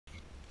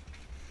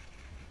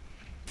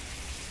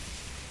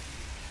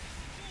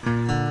We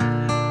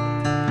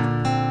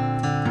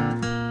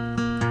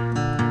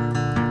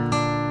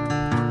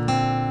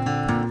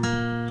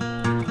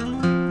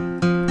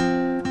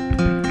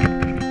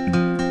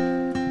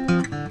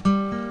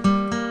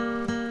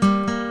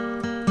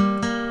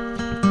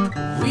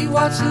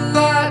watched the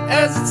light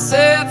as it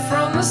set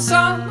from the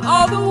sun.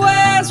 All the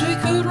ways we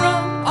could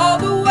run, all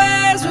the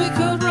ways we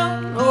could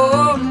run.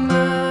 Oh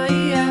my,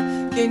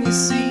 yeah. Can you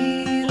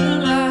see the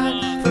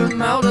light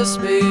from outer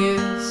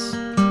space?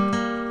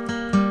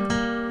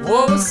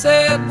 What was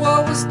said,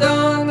 what was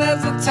done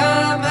as the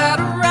time had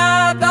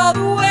arrived. All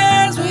the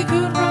ways we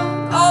could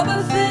run, all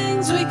the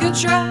things we could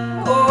try.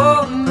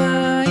 Oh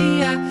my,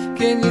 yeah.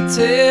 Can you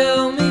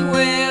tell me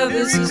where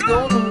this is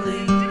gonna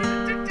lead?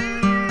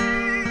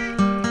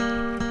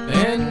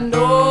 And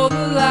all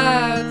the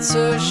lights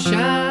are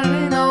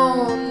shining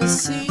on the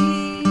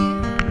sea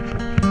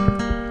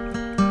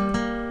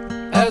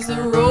as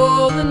the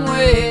rolling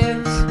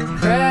waves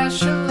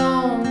crash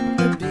along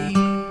the beach.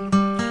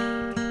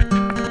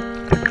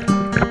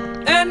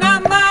 And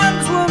our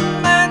minds were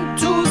meant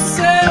to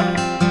sail,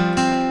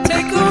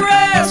 take a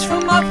rest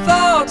from our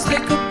thoughts,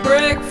 take a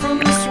break from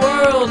this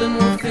world, and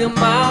we'll feel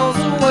miles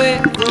away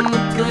from the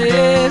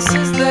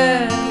places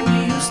that we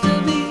used to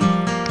be.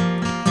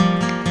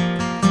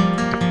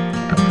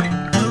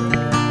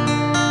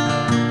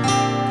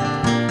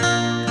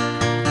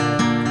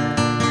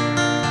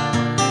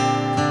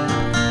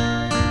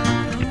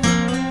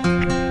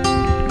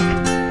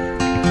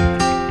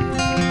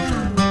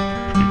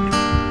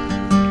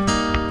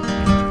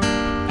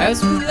 As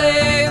we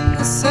lay in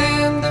the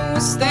sand and we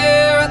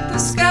stare at the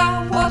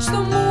sky, watch the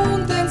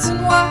moon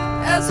dancing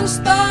white as the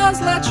stars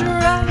light your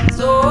eyes.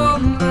 Oh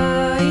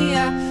my,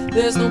 yeah,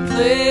 there's no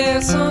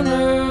place on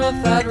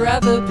earth I'd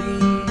rather be.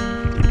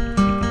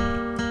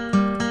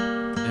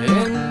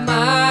 And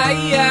my,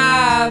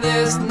 yeah,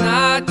 this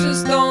night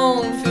just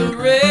don't feel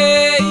real,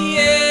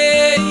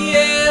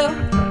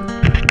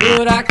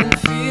 but I can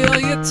feel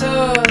your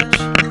touch,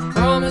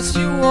 promise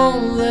you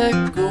won't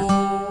let go.